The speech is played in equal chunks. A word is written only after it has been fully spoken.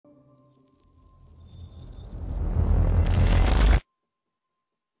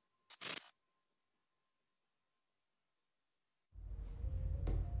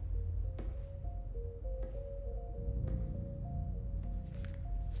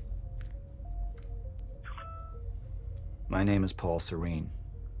My name is Paul Serene.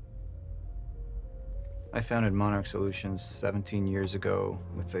 I founded Monarch Solutions 17 years ago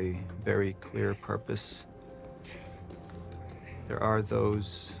with a very clear purpose. There are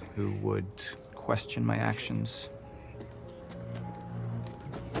those who would question my actions.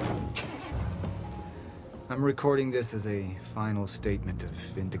 I'm recording this as a final statement of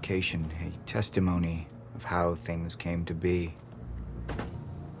vindication, a testimony of how things came to be.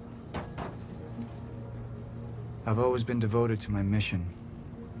 I've always been devoted to my mission.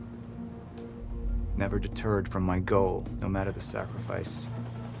 Never deterred from my goal, no matter the sacrifice.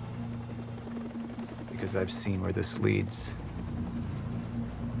 Because I've seen where this leads.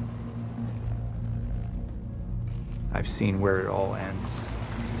 I've seen where it all ends.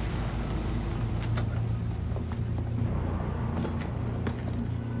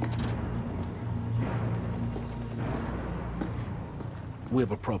 We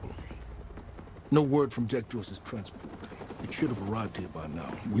have a problem. No word from Jack Joyce's transport. It should have arrived here by now.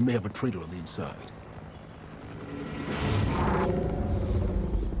 We may have a traitor on the inside.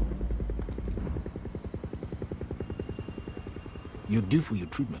 You're due for your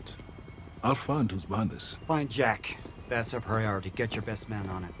treatment. I'll find who's behind this. Find Jack. That's our priority. Get your best man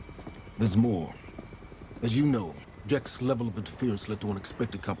on it. There's more. As you know, Jack's level of interference led to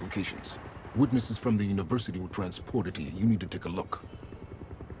unexpected complications. Witnesses from the university were transported here. You need to take a look.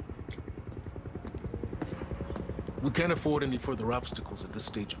 We can't afford any further obstacles at this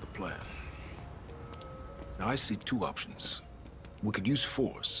stage of the plan. Now, I see two options. We could use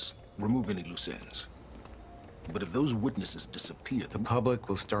force, remove any loose ends. But if those witnesses disappear, The public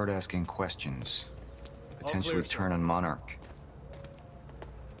will start asking questions. Potentially turn on Monarch.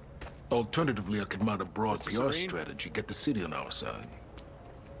 Alternatively, I could mount a broad Mr. PR Serene? strategy, get the city on our side.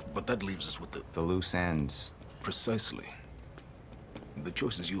 But that leaves us with The loose ends. Precisely. The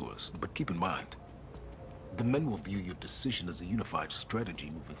choice is yours, but keep in mind, the men will view your decision as a unified strategy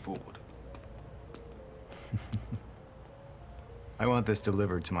moving forward. I want this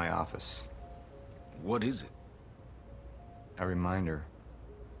delivered to my office. What is it? A reminder.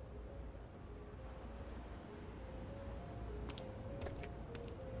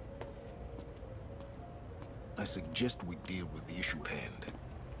 I suggest we deal with the issue at hand.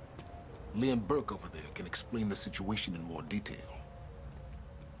 Liam Burke over there can explain the situation in more detail.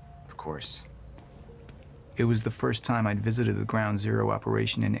 Of course. It was the first time I'd visited the Ground Zero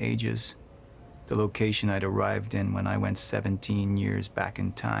operation in ages. The location I'd arrived in when I went 17 years back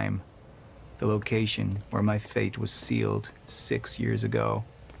in time. The location where my fate was sealed 6 years ago.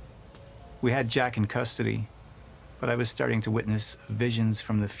 We had Jack in custody, but I was starting to witness visions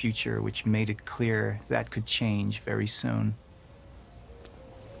from the future which made it clear that could change very soon.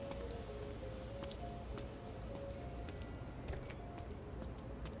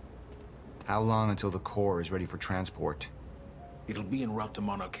 How long until the core is ready for transport? It'll be en route to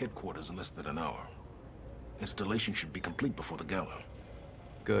Monarch headquarters in less than an hour. Installation should be complete before the gala.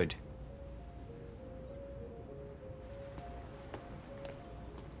 Good.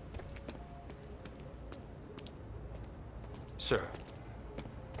 Sir,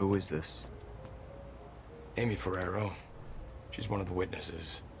 Who is this? Amy Ferrero. She's one of the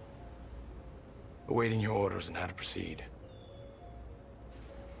witnesses. Awaiting your orders on how to proceed.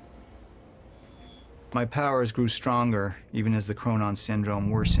 My powers grew stronger, even as the Chronon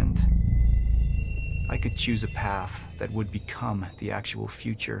Syndrome worsened. I could choose a path that would become the actual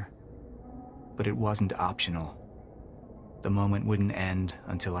future, but it wasn't optional. The moment wouldn't end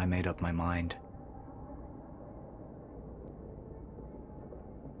until I made up my mind.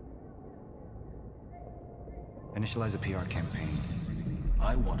 Initialize a PR campaign.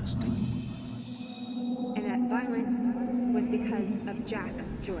 I want to stay. And that violence was because of Jack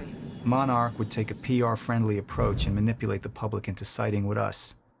Joyce. Monarch would take a PR-friendly approach and manipulate the public into siding with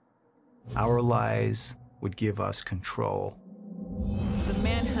us. Our lies would give us control. The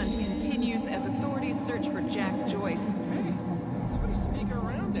manhunt continues as authorities search for Jack Joyce. Hey, somebody's sneaking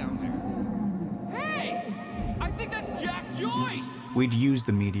around down there. Hey! I think that's Jack Joyce! We'd use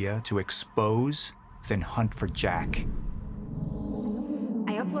the media to expose, then hunt for Jack.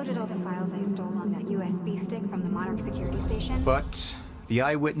 I uploaded all the files I stole on that USB stick from the Monarch security station. But the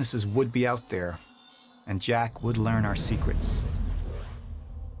eyewitnesses would be out there, and Jack would learn our secrets.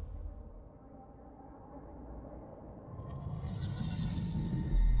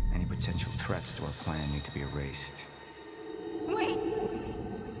 Any potential threats to our plan need to be erased. Wait!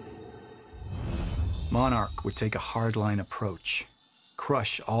 Monarch would take a hardline approach.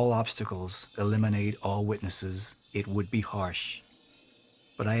 Crush all obstacles, eliminate all witnesses. It would be harsh.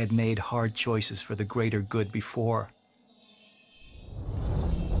 But I had made hard choices for the greater good before.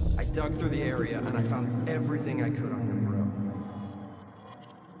 I dug through the area and I found everything I could on your bro.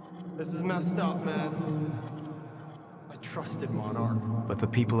 This is messed up, man. I trusted Monarch. But the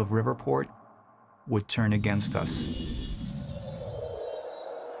people of Riverport would turn against us.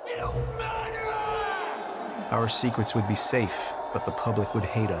 Our secrets would be safe, but the public would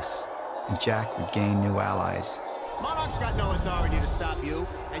hate us, and Jack would gain new allies. Monarch's got no authority to stop you,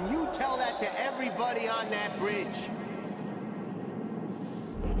 and you tell that to everybody on that bridge.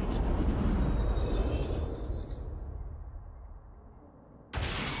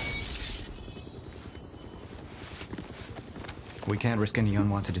 We can't risk any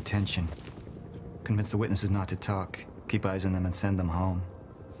unwanted attention. Convince the witnesses not to talk, keep eyes on them and send them home.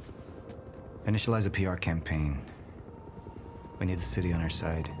 Initialize a PR campaign. We need the city on our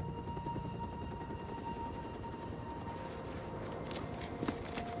side.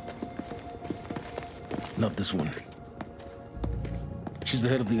 Not this one. She's the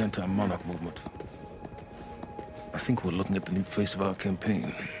head of the anti-Monarch movement. I think we're looking at the new face of our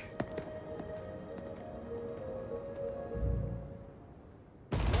campaign.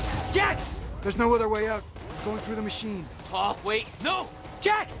 Jack! There's no other way out. Going through the machine. Oh, wait, no!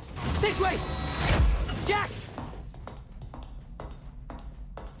 Jack! This way! Jack!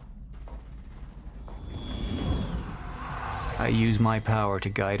 I use my power to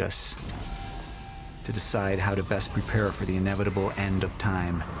guide us, to decide how to best prepare for the inevitable end of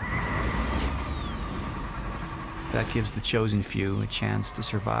time. That gives the chosen few a chance to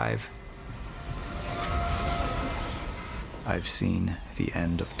survive. I've seen the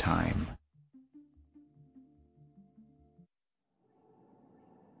end of time.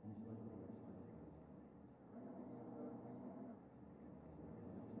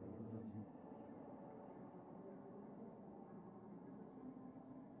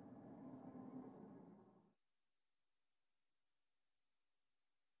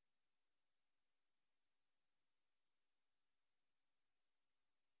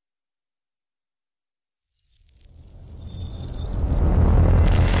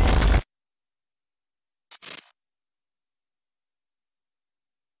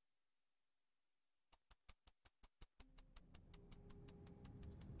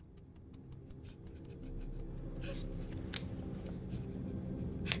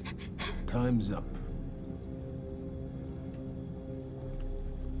 Time's up.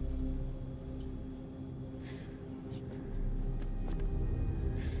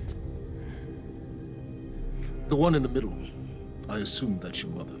 The one in the middle, I assume that's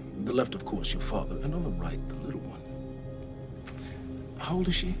your mother. On the left, of course, your father. And on the right, the little one. How old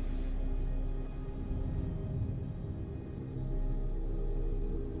is she?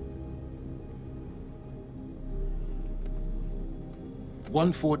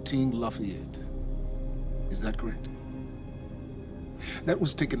 "114 Lafayette. Is that correct? That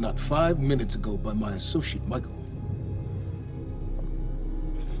was taken not 5 minutes ago by my associate, Michael.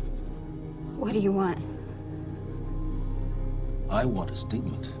 What do you want? I want a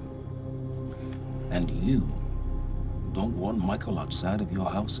statement. And you don't want Michael outside of your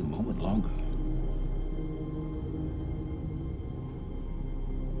house a moment longer.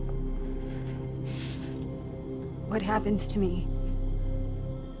 What happens to me?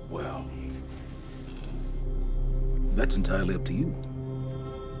 Well, that's entirely up to you.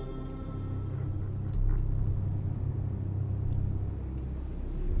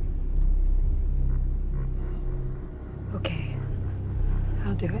 Okay,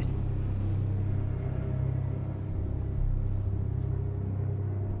 I'll do it.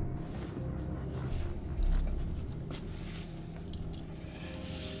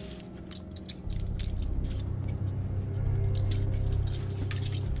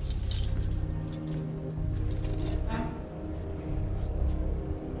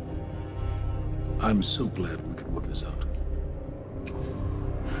 I'm so glad we could work this out.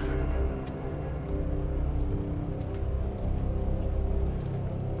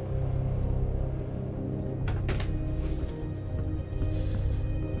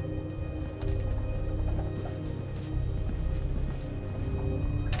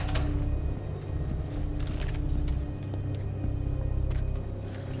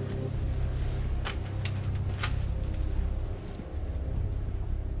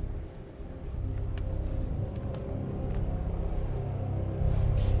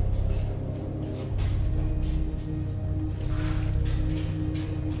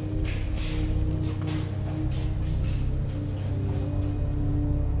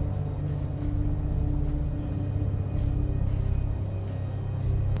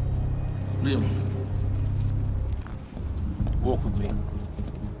 Liam, walk with me.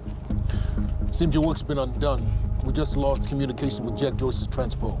 Seems your work's been undone. We just lost communication with Jack Joyce's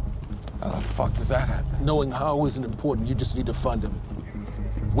transpo. How the fuck does that happen? Knowing how isn't important. You just need to find him.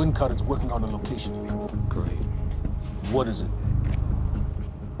 Wincott is working on a location of you. Great. What is it?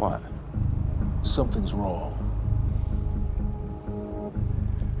 What? Something's wrong.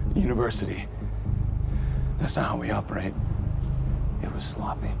 University. That's not how we operate. It was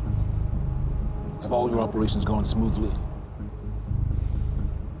sloppy. Have all your operations gone smoothly?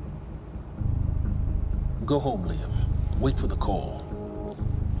 Go home, Liam. Wait for the call.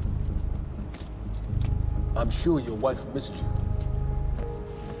 I'm sure your wife misses you.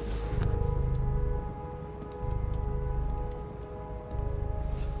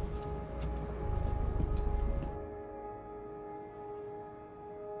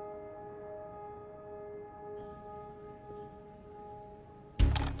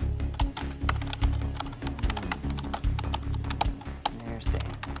 There's Dan.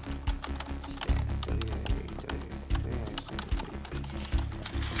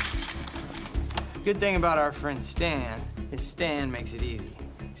 Good thing about our friend Stan is Stan makes it easy.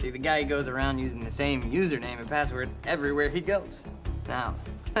 See, the guy goes around using the same username and password everywhere he goes. Now,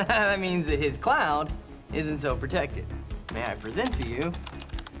 that means that his cloud isn't so protected. May I present to you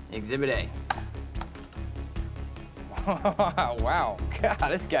Exhibit A. Wow, God,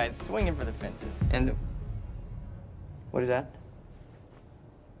 this guy's swinging for the fences. And what is that?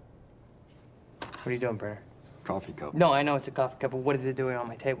 What are you doing, Brenner? Coffee cup. No, I know it's a coffee cup, but what is it doing on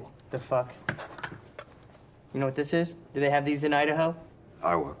my table? The fuck? You know what this is? Do they have these in Idaho?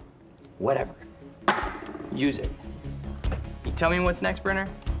 Iowa. Whatever. Use it. You tell me what's next, Brenner?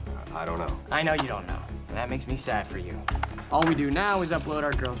 I don't know. I know you don't know. And that makes me sad for you. All we do now is upload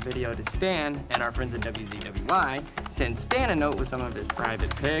our girl's video to Stan and our friends at WZWY, send Stan a note with some of his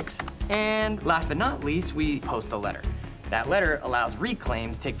private pics, and last but not least, we post a letter. That letter allows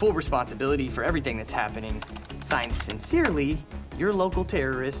Reclaim to take full responsibility for everything that's happening. Signed sincerely, your local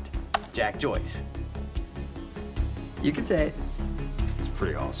terrorist, Jack Joyce. You can say it. It's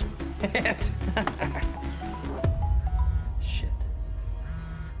pretty awesome. It's shit.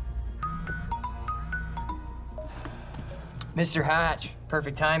 Mr. Hatch,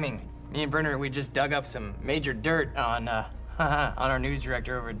 perfect timing. Me and Brenner, we just dug up some major dirt on our news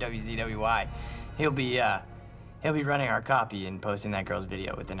director over at WZWY. He'll be running our copy and posting that girl's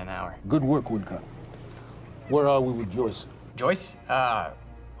video within an hour. Good work, Wincott. Where are we with Joyce? Joyce?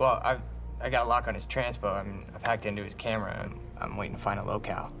 Well, I got a lock on his transpo. I mean, I've hacked into his camera and I'm waiting to find a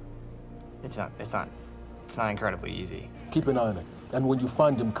locale. It's not incredibly easy. Keep an eye on it. And when you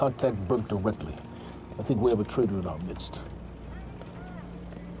find him, contact Burke directly. I think we have a traitor in our midst.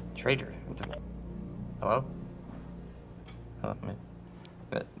 Traitor? Hello? Hello?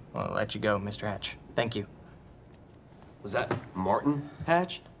 I'll let you go, Mr. Hatch. Thank you. Was that Martin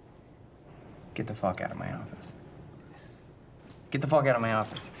Hatch? Get the fuck out of my office. Get the fuck out of my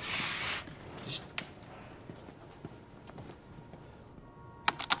office. Just...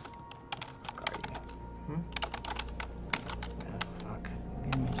 Fuck are you? Fuck.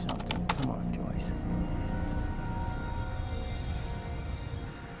 Give me something. Come on, Joyce.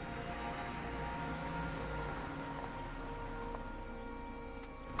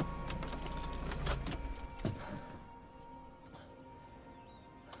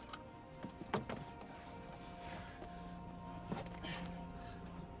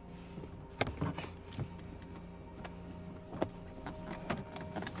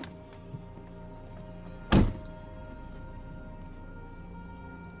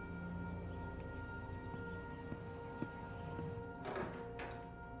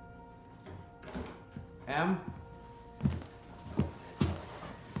 Em?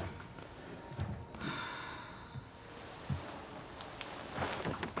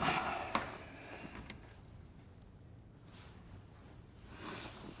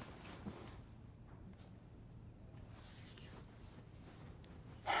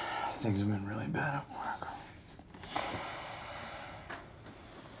 Things have been really bad at work.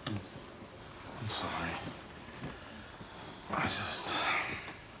 I'm sorry. I just...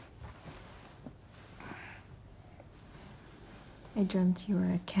 I dreamt you were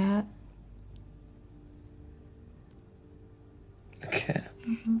a cat. A cat?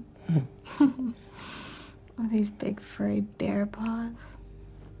 Mm-hmm. With these big furry bear paws.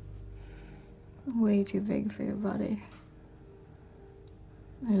 Way too big for your body.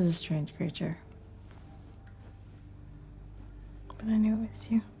 It was a strange creature. But I knew it was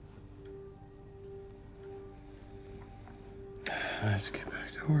you. I have to get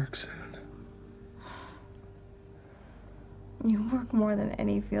back to work soon. You work more than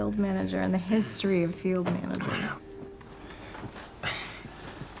any field manager in the history of field managers.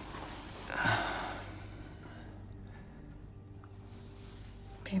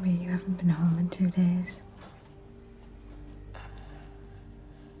 Baby, you haven't been home in 2 days.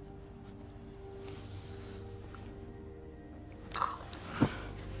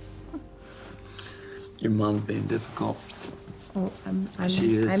 Your mom's being difficult. Oh,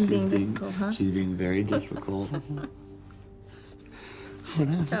 She is. I'm She's being difficult, huh? She's being very difficult.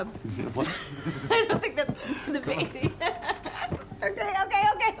 What? I don't think that's the baby.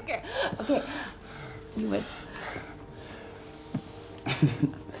 Okay. You would.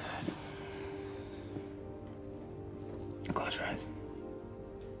 Close your eyes.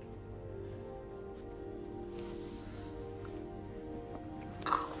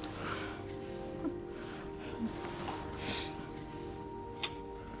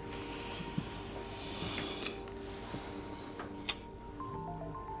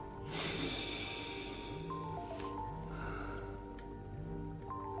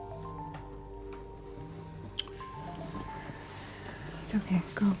 It's okay.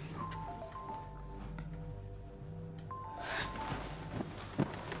 Go.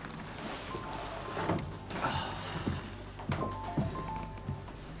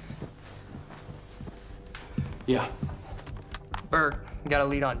 Yeah. Burke, we got a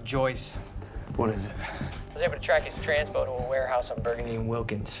lead on Joyce. What is it? I was able to track his transpo to a warehouse on Burgundy and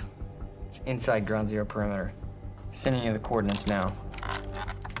Wilkins. It's inside Ground Zero perimeter. Sending you the coordinates now.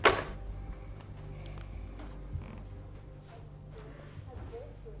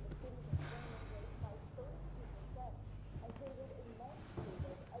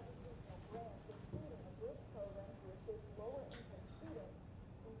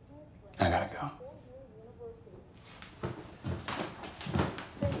 I gotta go.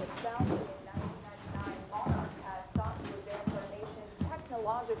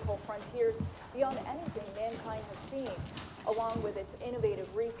 Technological frontiers beyond anything mankind has seen. Along with its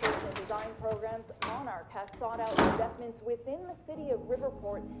innovative research and design programs, Monarch has sought out investments within the city of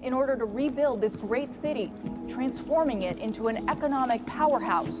Riverport in order to rebuild this great city, transforming it into an economic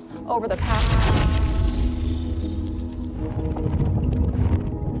powerhouse over the past.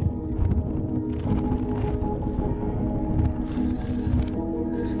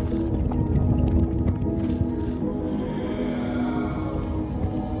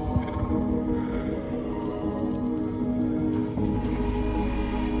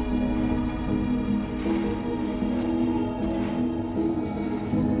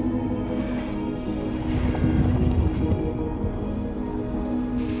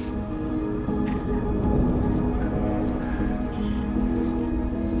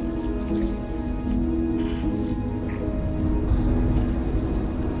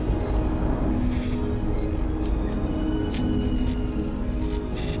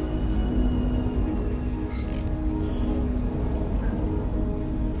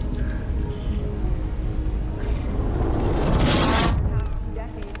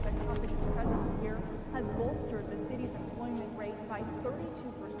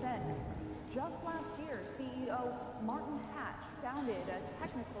 Just last year, CEO Martin Hatch founded a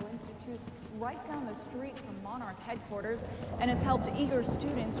technical institute right down the street from Monarch headquarters and has helped eager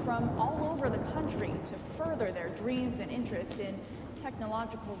students from all over the country to further their dreams and interest in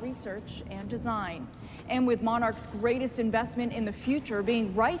technological research and design. And with Monarch's greatest investment in the future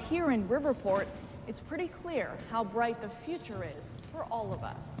being right here in Riverport, it's pretty clear how bright the future is for all of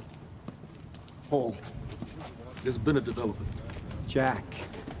us. Paul, there's been a development. Jack,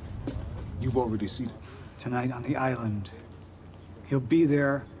 You've already seen it. tonight on the island. He'll be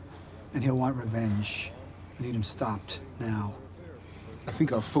there, and he'll want revenge. I need him stopped now. I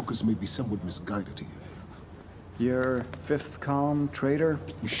think our focus may be somewhat misguided here. Your fifth column traitor?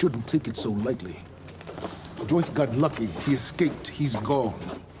 You shouldn't take it so lightly. Joyce got lucky. He escaped. He's gone.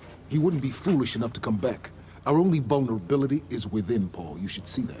 He wouldn't be foolish enough to come back. Our only vulnerability is within, Paul. You should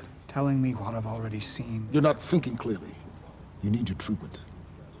see that. Telling me what I've already seen. You're not thinking clearly. You need your treatment.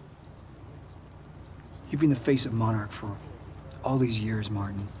 You've been the face of Monarch for all these years,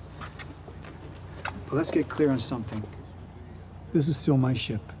 Martin. But let's get clear on something. This is still my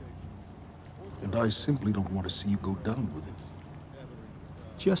ship. And I simply don't want to see you go down with him.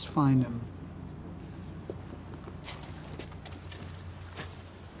 Just find him.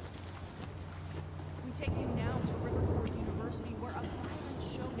 We take you now to Riverport University, where a violent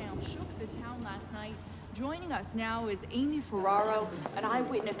showdown shook the town last night. Joining us now is Amy Ferraro, an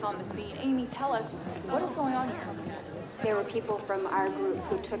eyewitness on the scene. Amy, tell us, what is going on here? There were people from our group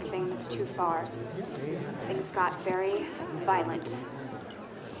who took things too far. Things got very violent.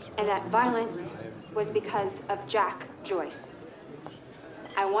 And that violence was because of Jack Joyce.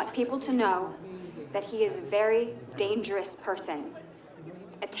 I want people to know that he is a very dangerous person.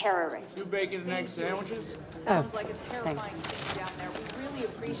 A terrorist. 2 bacon and egg sandwiches? Sounds like a terrifying thing down there. We really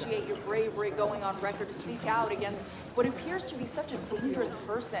appreciate your bravery going on record to speak out against what appears to be such a dangerous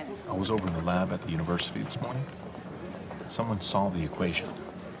person. I was over in the lab at the university this morning. Someone solved the equation.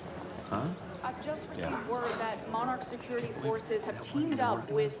 Huh? I've just received word that Monarch security forces have teamed up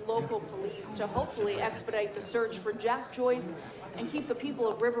with local police to hopefully expedite the search for Jack Joyce and keep the people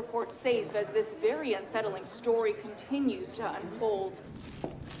of Riverport safe as this very unsettling story continues to unfold.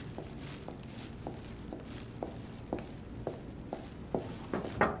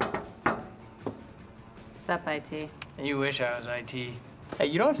 What's up, IT? You wish I was IT. Hey,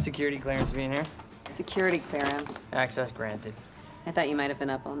 you don't have security clearance being here? Security clearance. Access granted. I thought you might have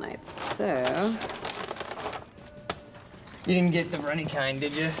been up all night, so... You didn't get the runny kind,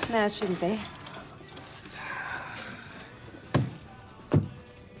 did you? No, it shouldn't be.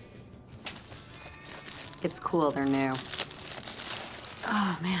 It's cool, they're new.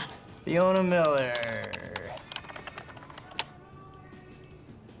 Oh, man. Fiona Miller.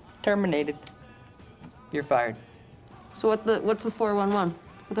 Terminated. You're fired. So what's the 411?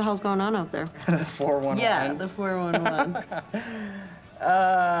 What the hell's going on out there? The 411? Yeah, the 411.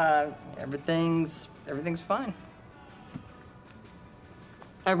 Everything's fine.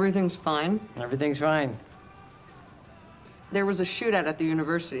 Everything's fine? Everything's fine. There was a shootout at the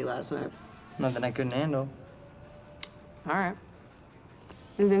university last night. Nothing I couldn't handle. All right.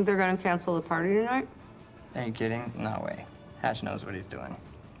 You think they're gonna cancel the party tonight? Are you kidding? No way. Hatch knows what he's doing.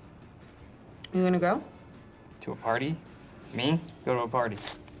 You gonna go? To a party? Me? Go to a party.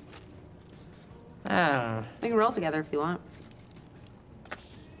 I don't know. We can roll together if you want.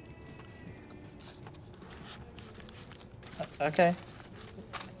 Okay.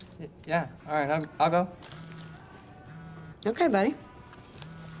 Yeah, all right, I'll go. Okay, buddy.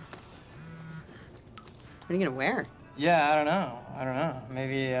 What are you gonna wear? Yeah, I don't know.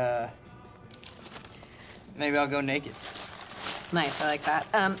 Maybe I'll go naked. Nice, I like that.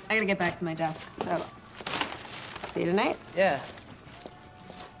 I gotta get back to my desk, so see you tonight? Yeah.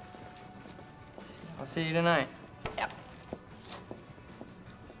 I'll see you tonight. Yep.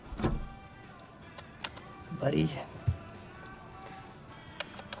 Buddy.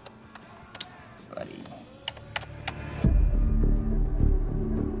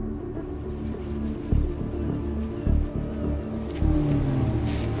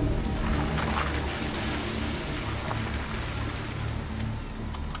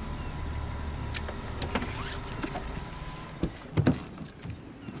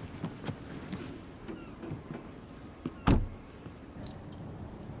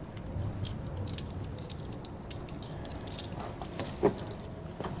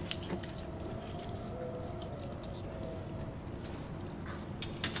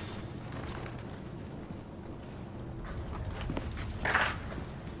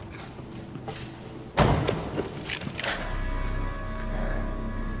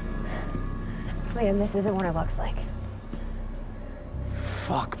 Liam, this isn't what it looks like.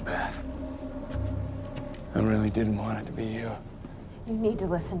 Fuck, Beth. I really didn't want it to be you. You need to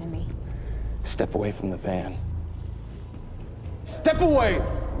listen to me. Step away from the van. Step away!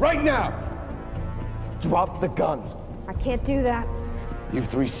 Right now! Drop the gun. I can't do that. You've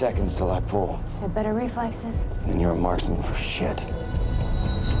 3 seconds till I pull. I have better reflexes. And you're a marksman for shit.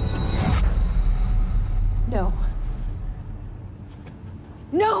 No.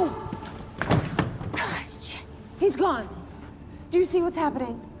 No! Gosh, shit. He's gone. Do you see what's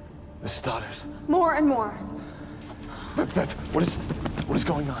happening? The stutters. More and more. Beth, what is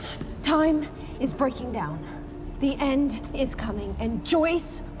going on? Time is breaking down. The end is coming, and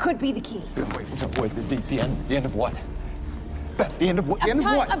Joyce could be the key. Wait, the end of what? Beth, the end of what? The end of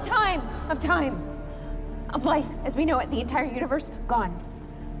what? Of time. Of life as we know it, the entire universe, gone.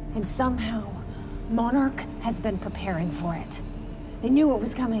 And somehow, Monarch has been preparing for it. They knew it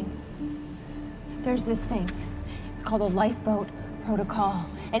was coming. There's this thing. It's called a lifeboat protocol,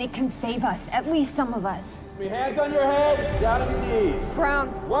 and it can save us, at least some of us. Hands on your head, down on your knees.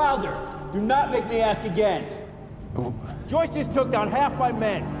 Brown. Wilder, do not make me ask again. Joyce just took down half my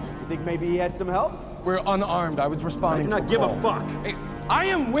men. You think maybe he had some help? We're unarmed. I was responding to I do not give a fuck. Hey, I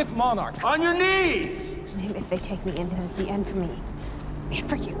am with Monarch. On your knees! If they take me in, then it's the end for me. And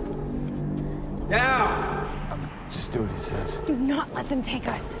for you. Down! Just do what he says. Do not let them take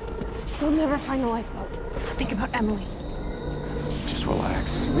us. We'll never find the lifeboat. Think about Emily. Just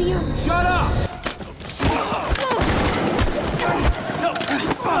relax. Liam! Shut up!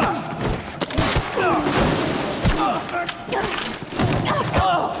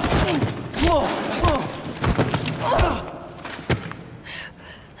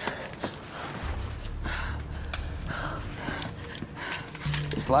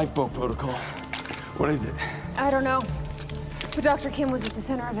 This lifeboat protocol, what is it? I don't know. But Dr. Kim was at the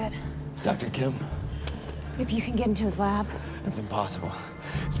center of it. Dr. Kim? If you can get into his lab. It's impossible.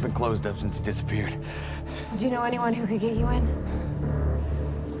 It's been closed up since he disappeared. Do you know anyone who could get you in?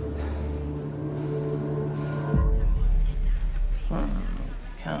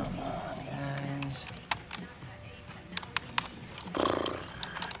 Come on, guys.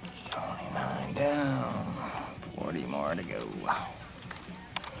 29 down. 40 more to go.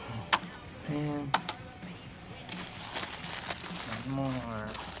 And one more.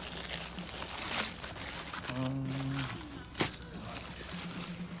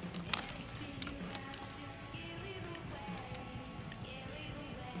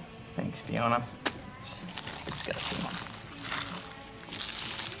 Thanks, Fiona. It's disgusting.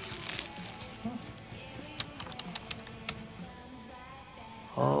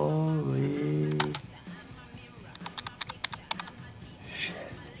 Holy shit.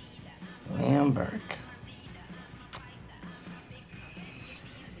 Liam Burke.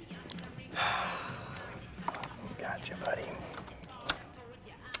 Gotcha, buddy.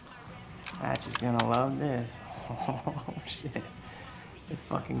 Hatch is gonna love this. Oh, shit. The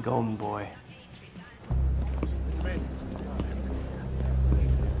fucking golden boy.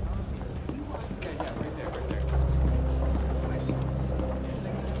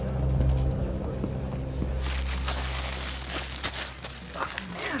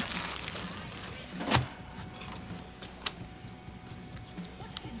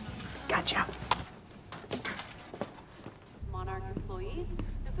 Gotcha. Monarch employees,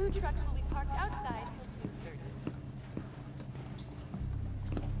 the food trucks will be parked outside till 2:30.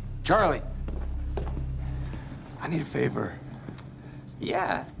 Charlie, I need a favor.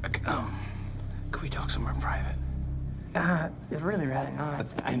 Yeah. Could we talk somewhere private? I'd really rather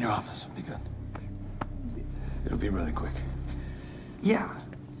not. In your office would be good. It'll be really quick. Yeah.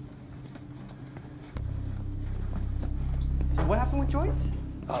 So what happened with Joyce?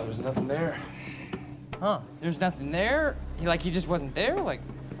 Oh, there's nothing there. Huh? There's nothing there? He just wasn't there? Like,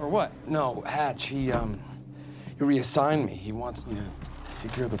 or what? No, Hatch, he reassigned me. He wants me to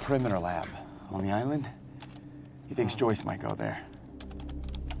secure the perimeter lab on the island. He thinks Joyce might go there.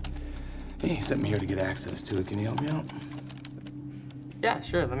 He sent me here to get access to it. Can you help me out? Yeah,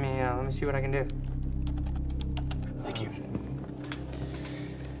 sure. Let me see what I can do. Thank you.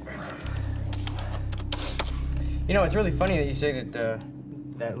 You know, it's really funny that you say that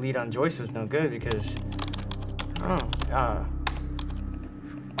that lead on Joyce was no good because I don't know.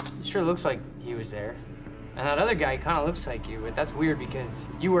 It sure looks like he was there. And that other guy kind of looks like you, but that's weird because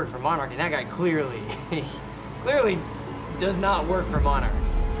you work for Monarch, and that guy clearly does not work for Monarch.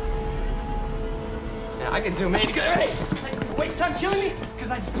 Now, I can zoom in. Hey, wait, stop killing me,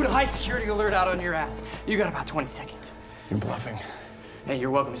 because I just put a high security alert out on your ass. You got about 20 seconds. You're bluffing. Hey,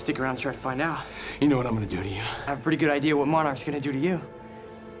 you're welcome to stick around and try to find out. You know what I'm gonna do to you. I have a pretty good idea what Monarch's gonna do to you.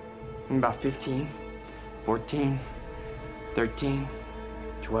 In about 15, 14, 13,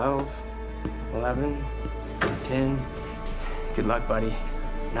 12, 11, 10. Good luck, buddy.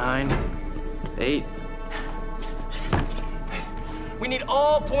 9, 8. We need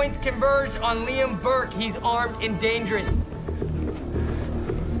all points converged on Liam Burke. He's armed and dangerous.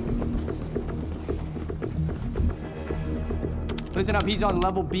 Listen up, he's on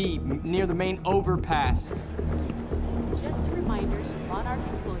level B, near the main overpass. Just a reminder to Monarch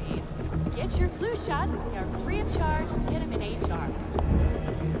employees, get your flu shots. They are free of charge. Get them in HR.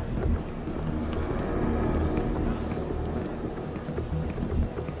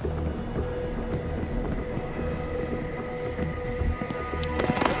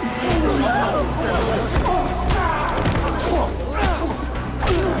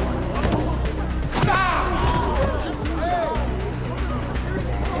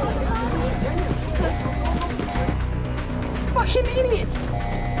 Fucking idiots!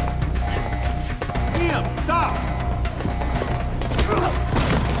 Liam, stop!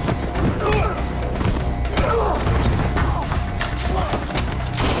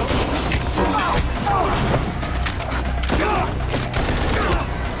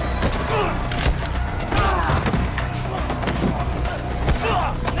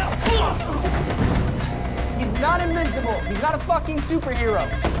 He's not invincible. He's not a fucking superhero.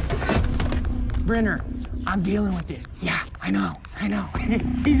 Brenner, I'm dealing with it. Yeah, I know.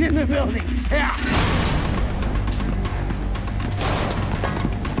 He's in the building. Yeah.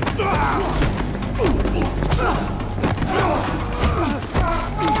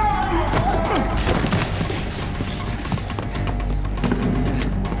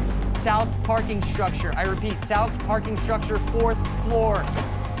 South parking structure. I repeat, south parking structure, 4th floor.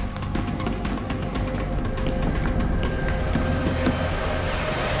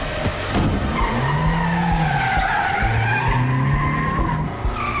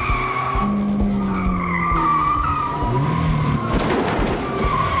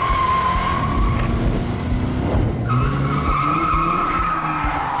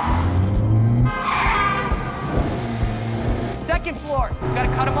 Second floor. Gotta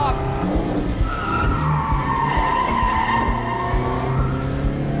cut him off.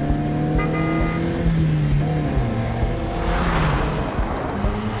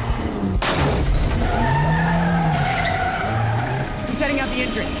 He's setting out the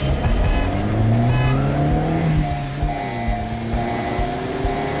entrance.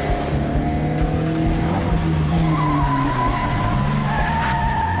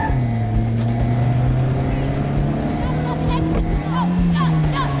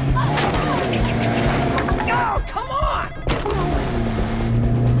 Oh, come on!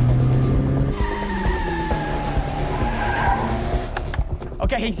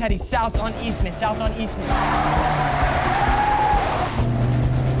 Okay, he said he's south on Eastman, south on Eastman.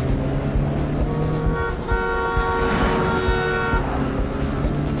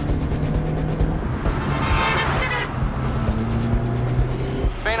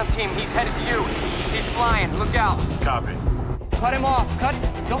 Phantom team, he's headed to you. He's flying, look out. Copy. Cut him off,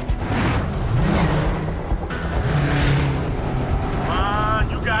 don't. Come on,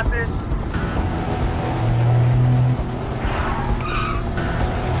 you got this.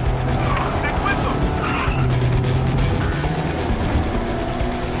 Stick with them.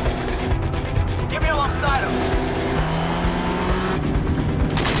 Get me alongside him.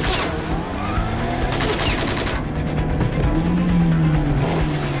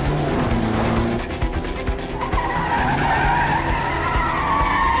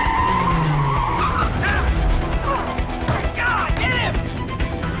 God, get him!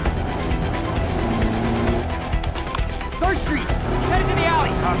 Third Street, he's headed to the alley.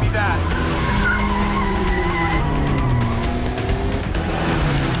 Copy that.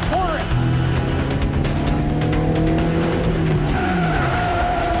 Corner it.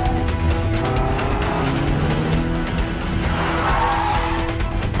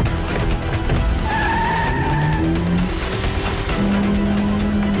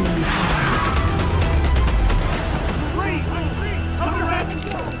 Come to rest.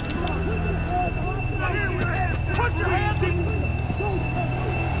 Put your hands in.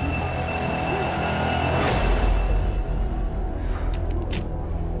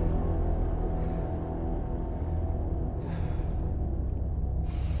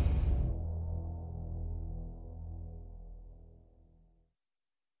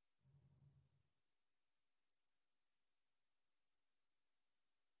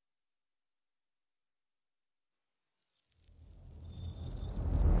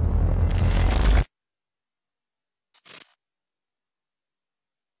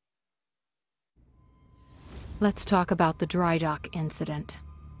 Let's talk about the dry dock incident.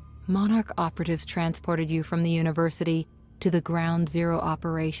 Monarch operatives transported you from the university to the Ground Zero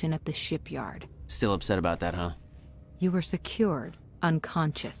operation at the shipyard. Still upset about that, huh? You were secured,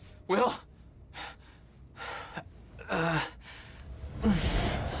 unconscious. Will?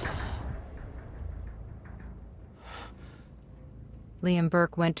 Liam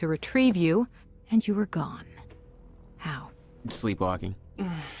Burke went to retrieve you, and you were gone. How? Sleepwalking.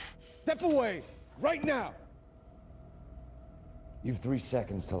 Step away, right now! You've 3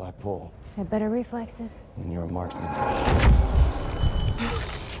 seconds till I pull, Have better reflexes. and you're a marksman.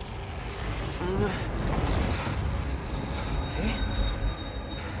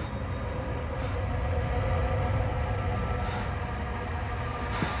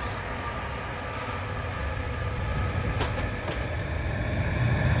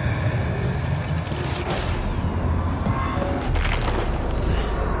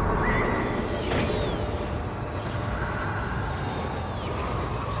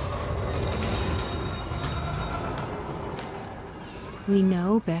 We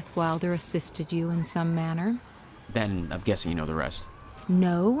know Beth Wilder assisted you in some manner. Then I'm guessing you know the rest.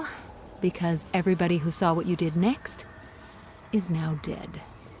 No, because everybody who saw what you did next is now dead.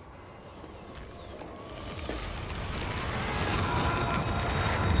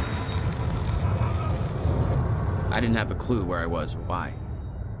 I didn't have a clue where I was or why.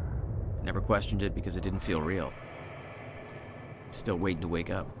 Never questioned it because it didn't feel real. Still waiting to wake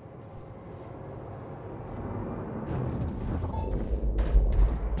up.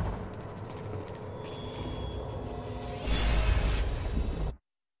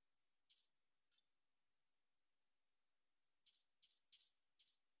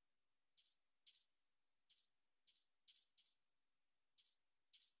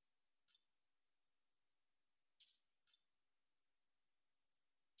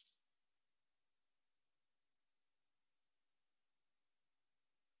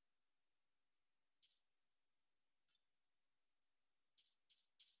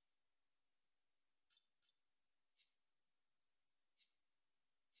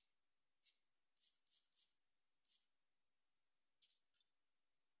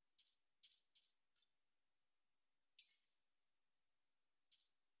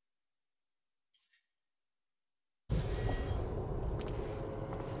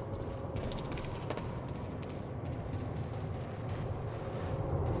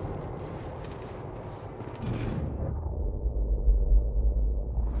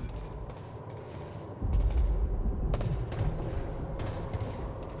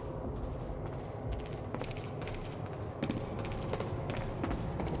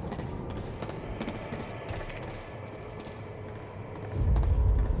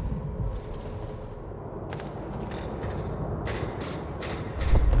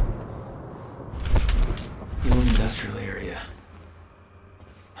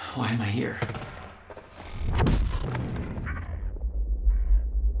 Why am I here?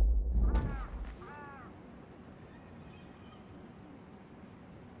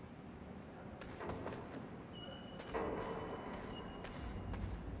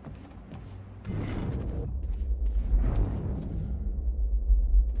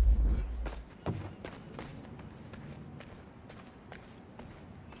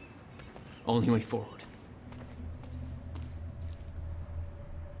 Only way forward.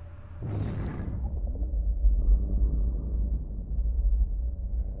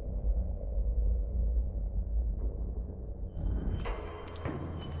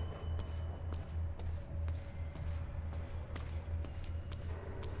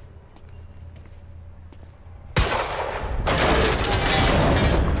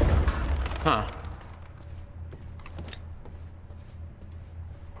 Huh.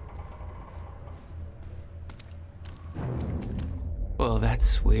 Well,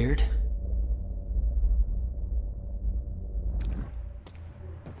 that's weird.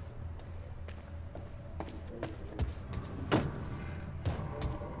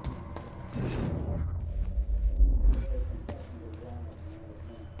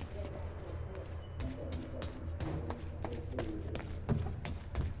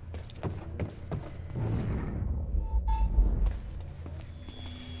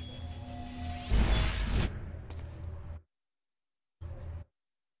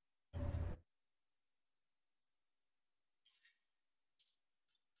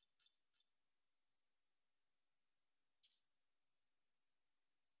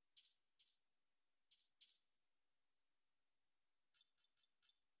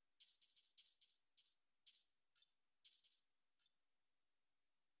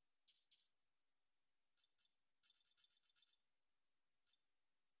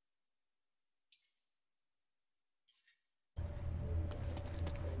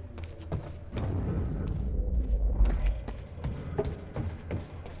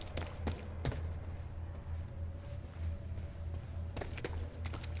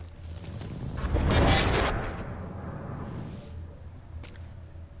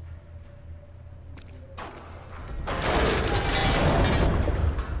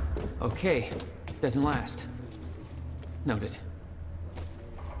 Okay, doesn't last. Noted.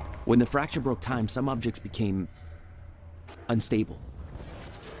 When the fracture broke time, some objects became unstable.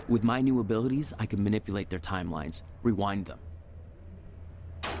 With my new abilities, I could manipulate their timelines, rewind them.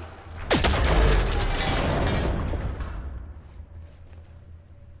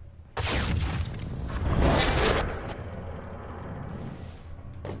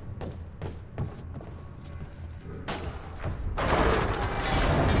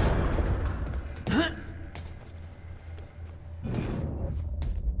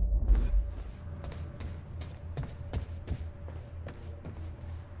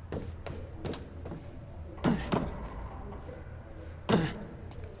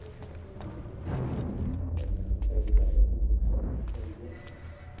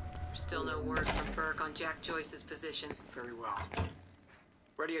 Still no word from Burke on Jack Joyce's position. Very well.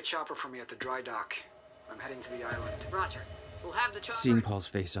 Ready a chopper for me at the dry dock. I'm heading to the island. Roger. We'll have the chopper. Seeing Paul's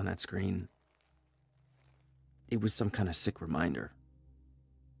face on that screen, it was some kind of sick reminder.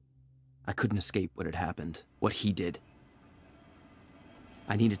 I couldn't escape what had happened, what he did.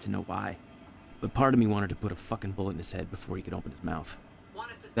 I needed to know why, but part of me wanted to put a fucking bullet in his head before he could open his mouth.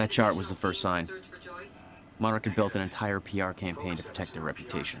 That chart was the first sign. Monarch had built an entire PR campaign to protect their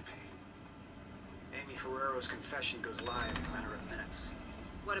reputation. Amy Ferrero's confession goes live in a matter of minutes.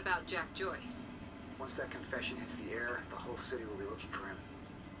 What about Jack Joyce? Once that confession hits the air, the whole city will be looking for him.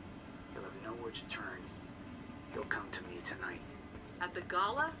 He'll have nowhere to turn. He'll come to me tonight. At the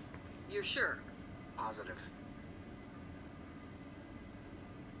gala? You're sure? Positive.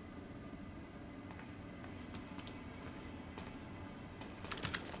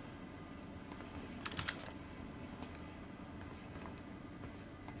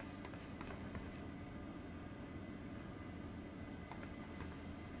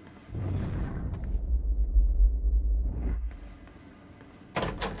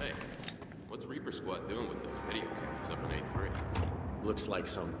 Reaper Squad doing with those video cameras up in A3? Looks like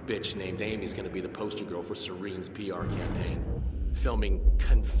some bitch named Amy's gonna be the poster girl for Serene's PR campaign. Filming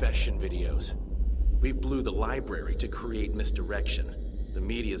confession videos. We blew the library to create misdirection. The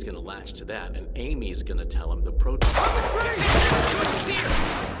media's gonna latch to that, and Amy's gonna tell him the protest. Joyce is here!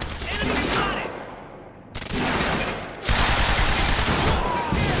 Enemy's got it!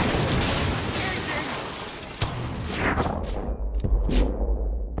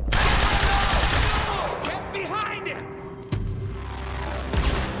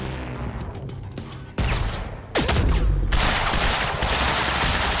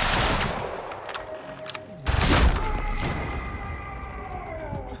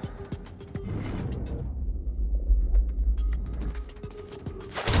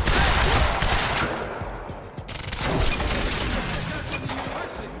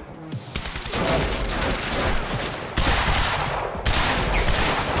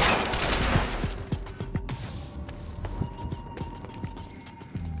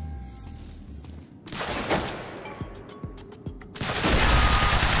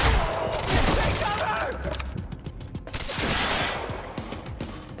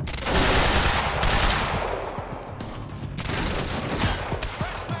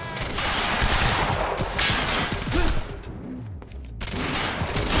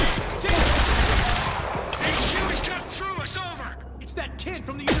 escaped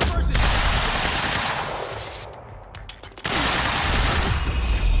from the university!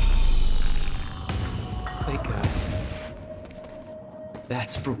 Thank God.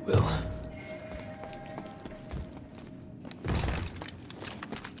 That's for Will.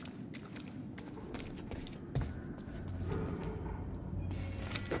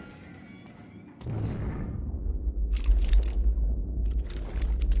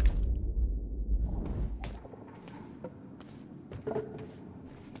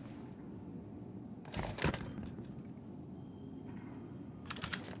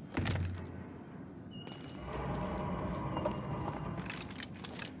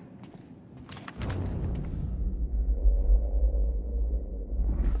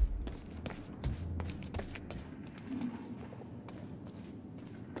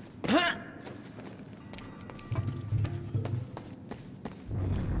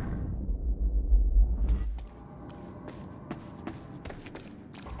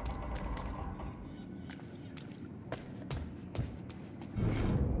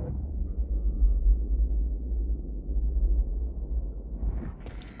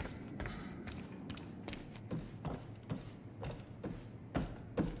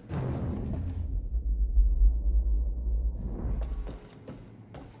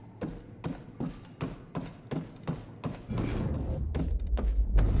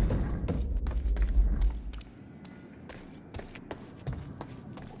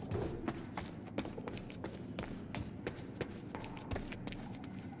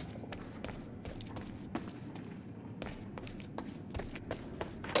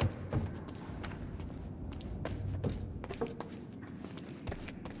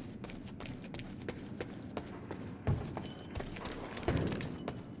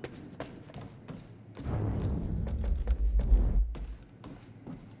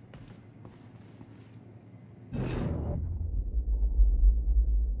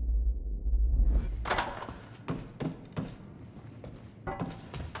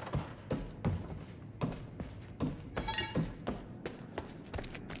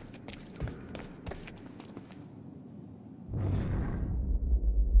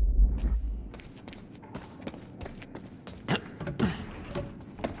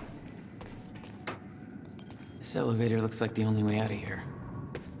 This elevator looks like the only way out of here.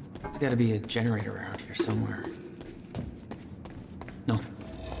 There's gotta be a generator around here somewhere. No.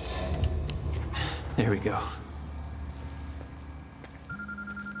 There we go. What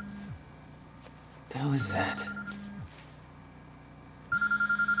the hell is that?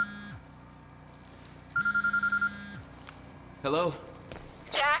 Hello?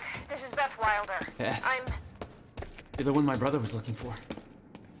 Jack, this is Beth Wilder. Beth. You're the one my brother was looking for.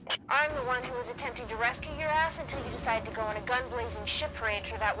 I'm the one who was attempting to rescue your ass until you decided to go on a gun-blazing ship parade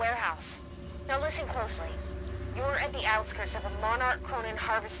through that warehouse. Now listen closely. You're at the outskirts of a Monarch Cronin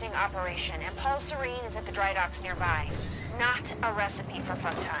harvesting operation, and Paul Serene is at the dry docks nearby. Not a recipe for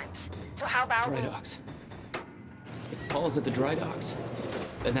fun times. So how about... Dry docks. If Paul's at the dry docks,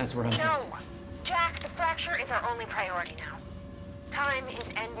 then that's where I'm... No! Jack, the fracture is our only priority now. Time is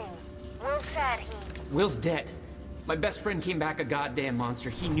ending. Will said he... Will's dead. My best friend came back a goddamn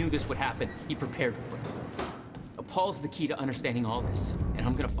monster. He knew this would happen. He prepared for it. Paul's the key to understanding all this, and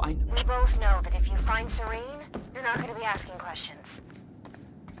I'm gonna find him. We both know that if you find Serene, you're not gonna be asking questions.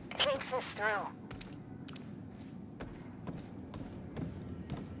 Think this through.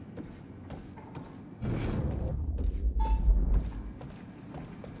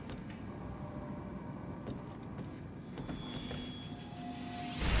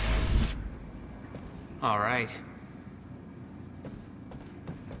 All right.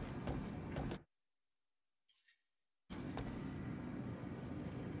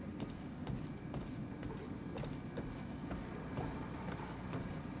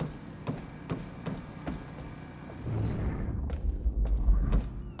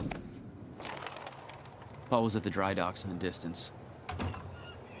 Paul was at the dry docks in the distance.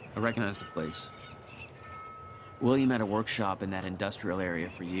 I recognized the place. William had a workshop in that industrial area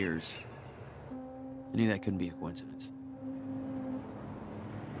for years. I knew that couldn't be a coincidence.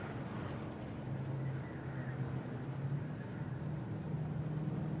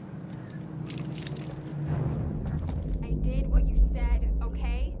 I did what you said,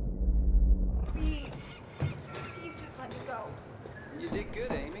 okay? Please. Please just let me go. You did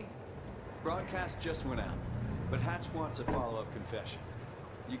good, Amy. Broadcast just went out, but Hatch wants a follow-up confession.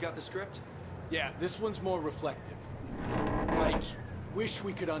 You got the script? Yeah, this one's more reflective. Like, wish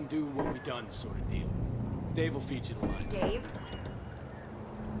we could undo what we done sort of deal. Dave will feed you the lines. Dave?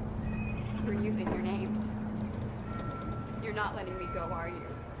 You're using your names. You're not letting me go, are you?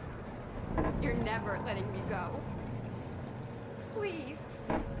 You're never letting me go. Please,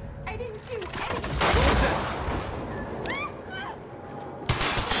 I didn't do anything. What was that?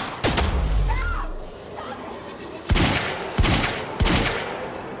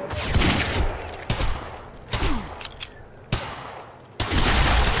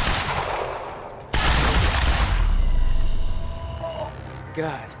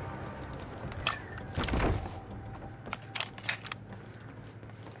 God.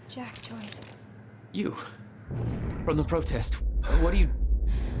 Jack, Joyce. You. From the protest. What do you...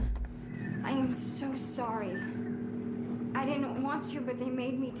 I am so sorry. I didn't want to, but they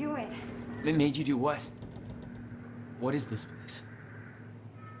made me do it. It made you do what? What is this place?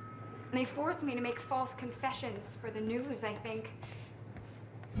 They forced me to make false confessions for the news, I think.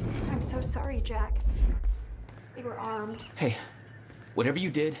 I'm so sorry, Jack. They were armed. Hey, whatever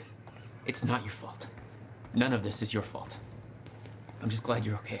you did, it's not your fault. None of this is your fault. I'm just glad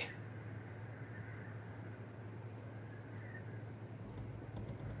you're okay.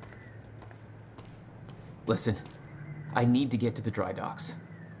 Listen, I need to get to the dry docks.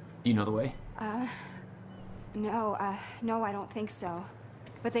 Do you know the way? No, I don't think so.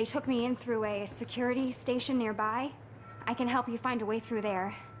 But they took me in through a security station nearby. I can help you find a way through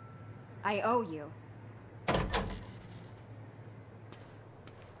there. I owe you.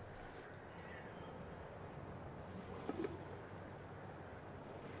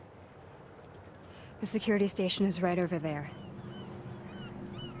 The security station is right over there.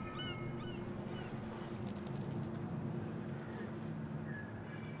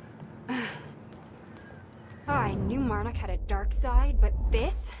 Oh, I knew Monarch had a dark side, but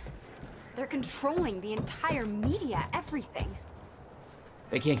this? They're controlling the entire media, everything.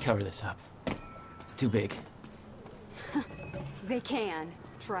 They can't cover this up. It's too big. They can,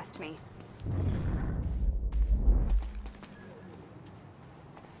 trust me.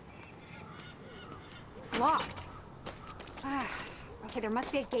 It's locked. Okay, there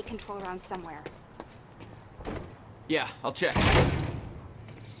must be a gate control around somewhere. Yeah, I'll check.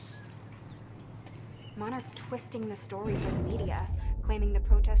 Monarch's twisting the story for the media, claiming the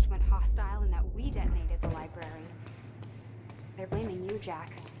protest went hostile and that we detonated the library. They're blaming you,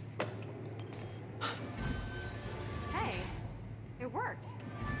 Jack. Hey, it worked.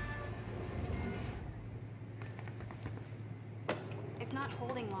 It's not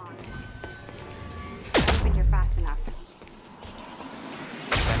holding long. I don't think you're fast enough.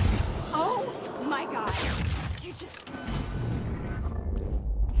 Oh my God! You're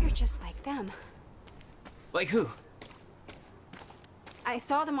just like them. Like who? I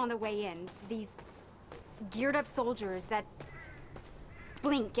saw them on the way in. These geared up soldiers that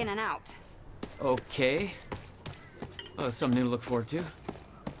blink in and out. Okay. Well, that's something new to look forward to. You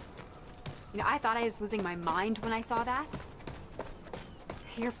know, I thought I was losing my mind when I saw that.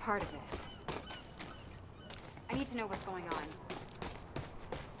 You're part of this. I need to know what's going on.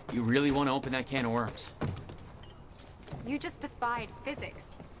 You really want to open that can of worms? You just defied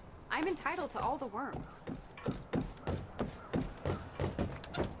physics. I'm entitled to all the worms.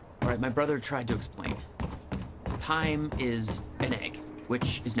 All right, my brother tried to explain. Time is an egg,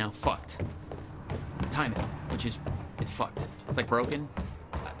 which is now fucked. Time, which is, it's fucked. It's like broken.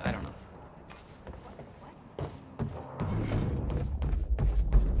 I don't know.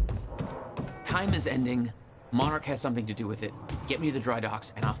 Time is ending. Monarch has something to do with it. Get me to the dry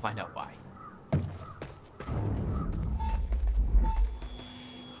docks, and I'll find out why.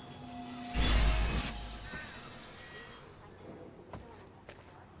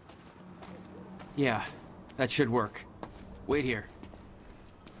 Yeah, that should work. Wait here.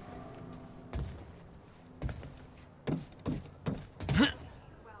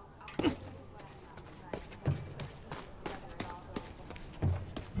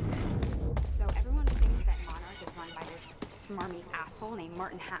 So everyone thinks that Monarch is run by this smarmy asshole named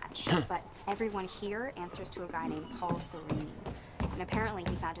Martin Hatch, but everyone here answers to a guy named Paul Serene. And apparently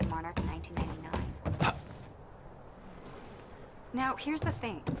he founded Monarch in 1999. Now, here's the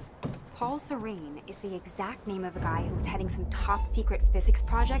thing. Paul Serene is the exact name of a guy who was heading some top-secret physics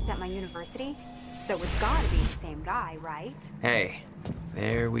project at my university. So it's gotta be the same guy, right? Hey,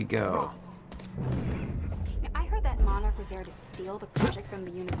 there we go. Now, I heard that Monarch was there to steal the project from the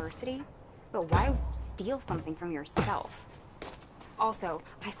university, but why steal something from yourself? Also,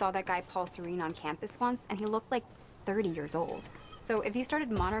 I saw that guy Paul Serene on campus once, and he looked like 30 years old. So if he started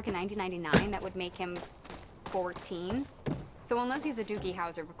Monarch in 1999, that would make him 14. So unless he's a Doogie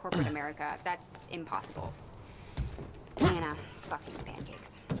Howser of corporate America, that's impossible. Anna, fucking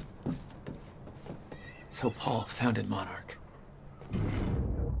pancakes. So Paul founded Monarch.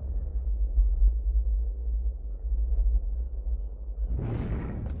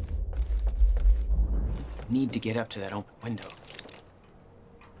 Need to get up to that open window.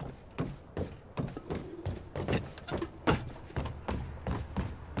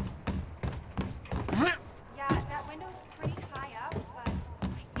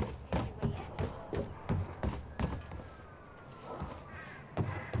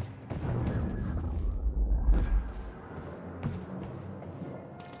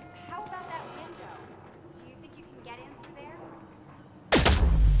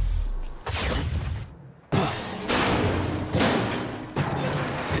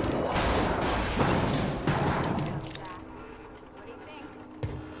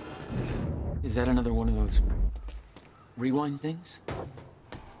 Is that another one of those rewind things?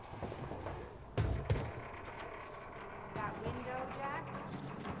 That window, Jack?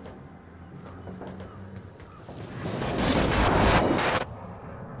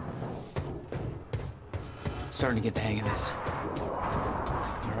 I'm starting to get the hang of this.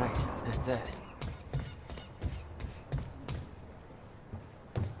 All right, that's that.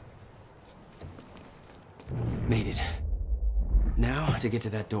 Made it. Now to get to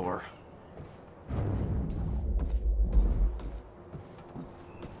that door.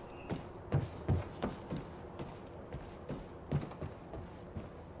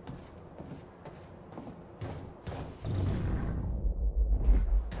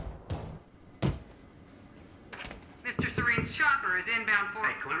 Mr. Serene's chopper is inbound for...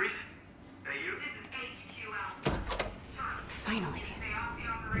 Hey, Clarice? Hey, you? This is HQ Alpha. Finally.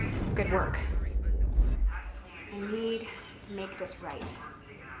 Good work. I need to make this right.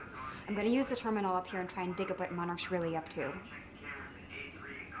 I'm gonna use the terminal up here and try and dig up what Monarch's really up to.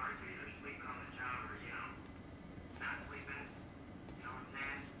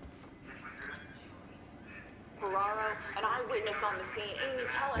 Ferraro, an eyewitness on the scene. Amy,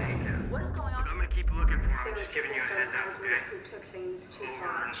 tell us, what is going on? I'm gonna keep looking for him. I'm just giving you a heads up, okay? Who took things too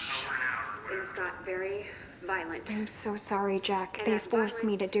far. Things got very violent. I'm so sorry, Jack. And They that forced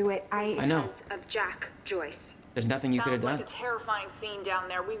me to violence do it. I know. because of Jack Joyce. There's nothing you could have Sounds done. like a terrifying scene down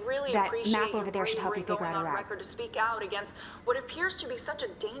there. We really That appreciate map you over there should help you figure going out a on route. record to speak out against what appears to be such a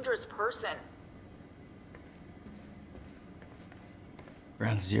dangerous person.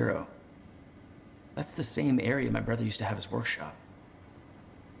 Ground Zero. That's the same area my brother used to have his workshop.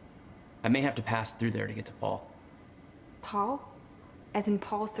 I may have to pass through there to get to Paul. Paul? As in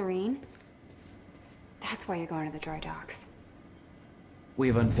Paul Serene? That's why you're going to the dry docks. We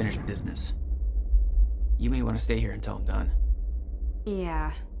have unfinished business. You may want to stay here until I'm done.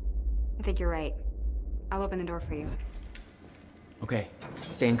 Yeah. I think you're right. I'll open the door for you. Okay,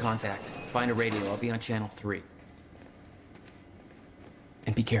 stay in contact. Find a radio. I'll be on channel 3.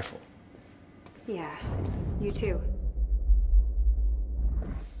 And be careful. Yeah. You too.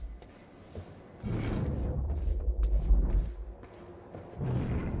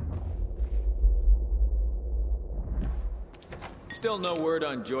 Still no word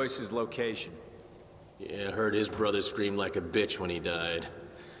on Joyce's location. Yeah, I heard his brother scream like a bitch when he died.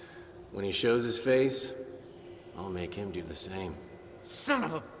 When he shows his face, I'll make him do the same. Son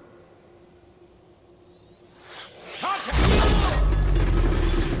of a...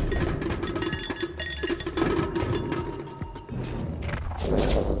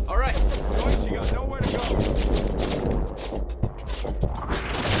 All right, Joyce, you got nowhere to go.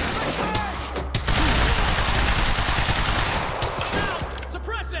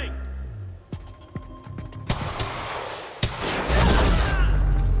 Suppressing!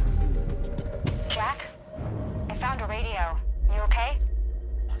 Jack? I found a radio. You okay?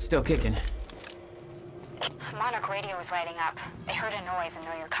 Still kicking. Monarch radio is lighting up. I heard a noise and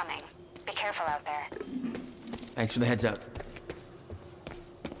know you're coming. Be careful out there. Thanks for the heads up.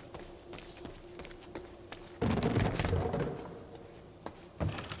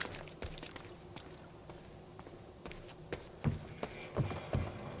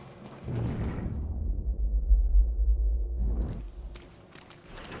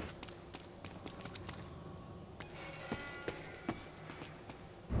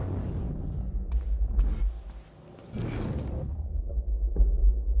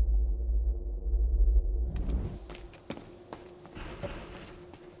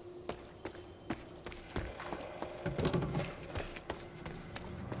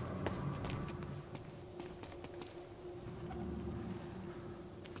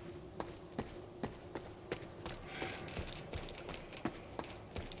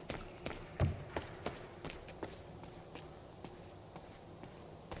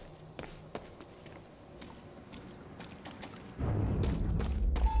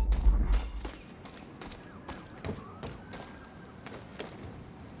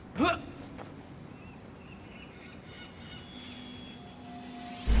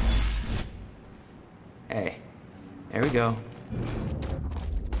 Hey, there we go.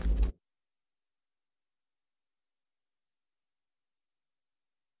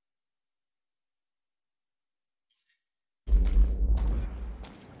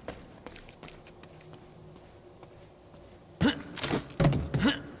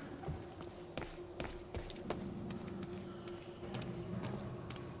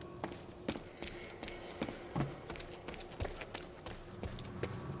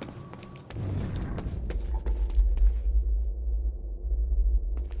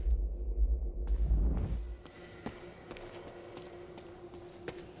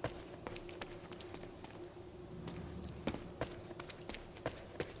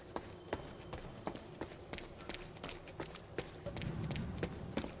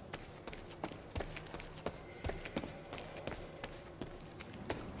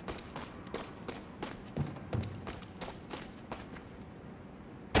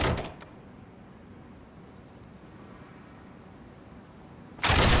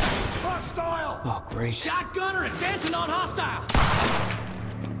 Hostile! Oh, great. Shotgunner advancing on hostile!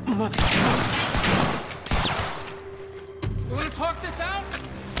 Mother... You wanna talk this out?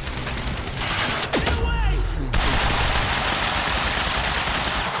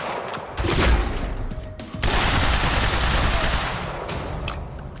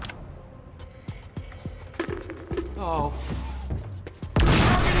 Oh.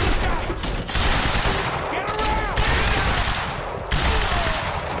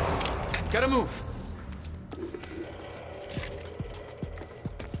 Gotta move.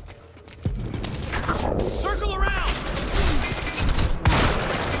 Circle around!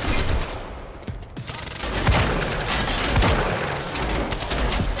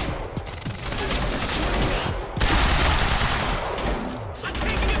 I'm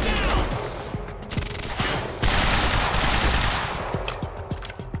taking him down!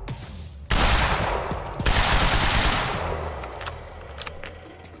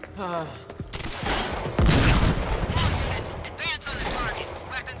 Advance on the target.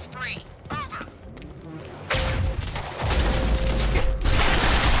 Weapons free. Over.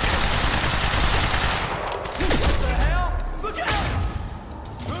 What the hell? Look out!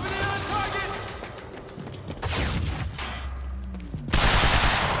 Moving in on target!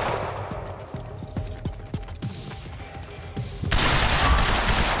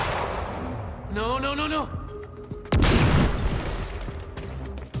 No, no, no, no!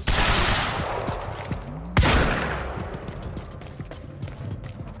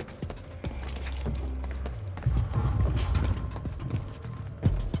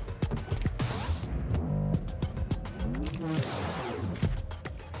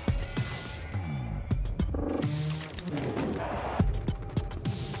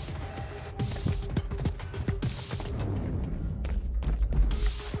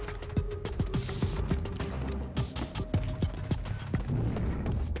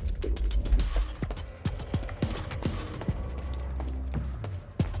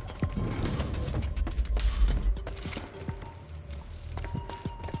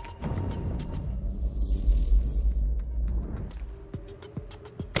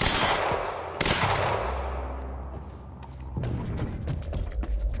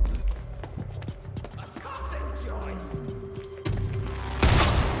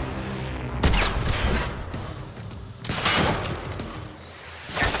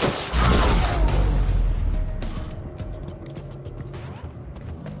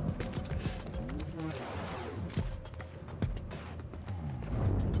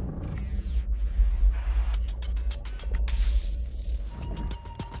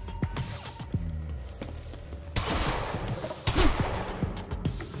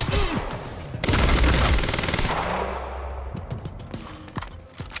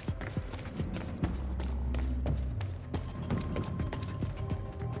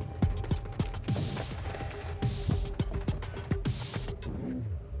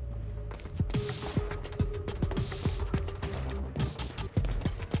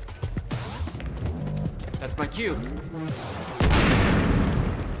 That's my cue.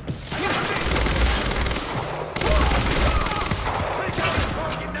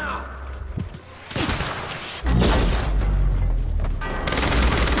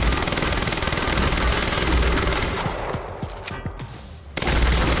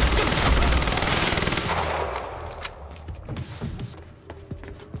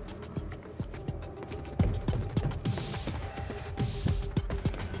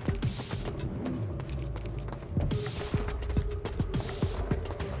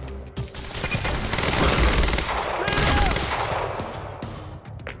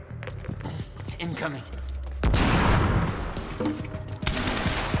 Incoming.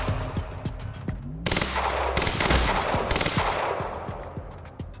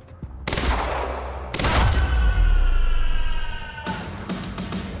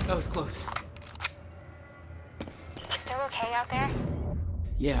 That was close. Still okay out there?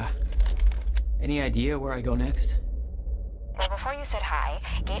 Yeah. Any idea where I go next? Well, before you said hi,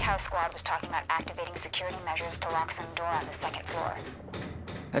 Gatehouse Squad was talking about activating security measures to lock some door on the second floor.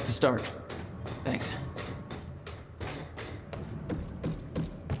 That's a start. Thanks.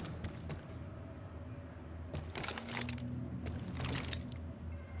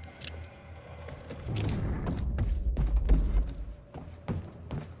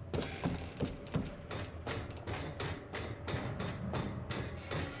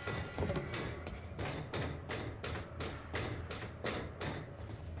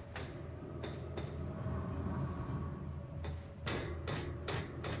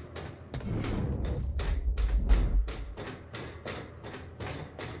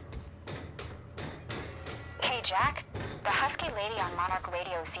 Hey, Jack? The Husky lady on Monarch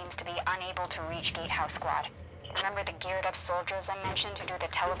Radio seems to be unable to reach Gatehouse Squad. Remember the geared-up soldiers I mentioned who do the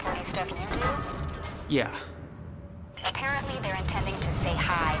teleporting stuff you do? Yeah. Apparently they're intending to say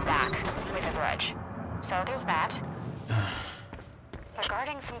hi back with a grudge. So there's that.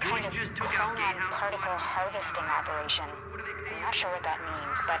 Regarding some kind of chronon particle harvesting operation. I'm not sure what that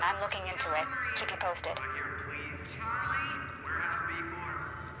means, but I'm looking into it. Keep you posted.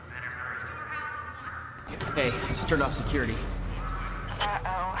 Hey, just turned off security.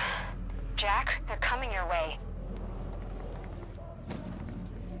 Uh-oh. Jack, they're coming your way.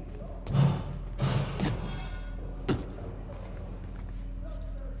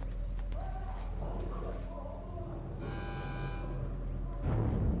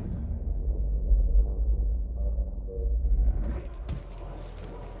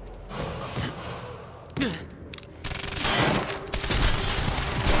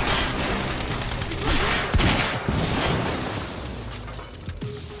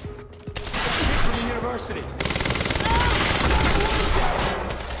 University.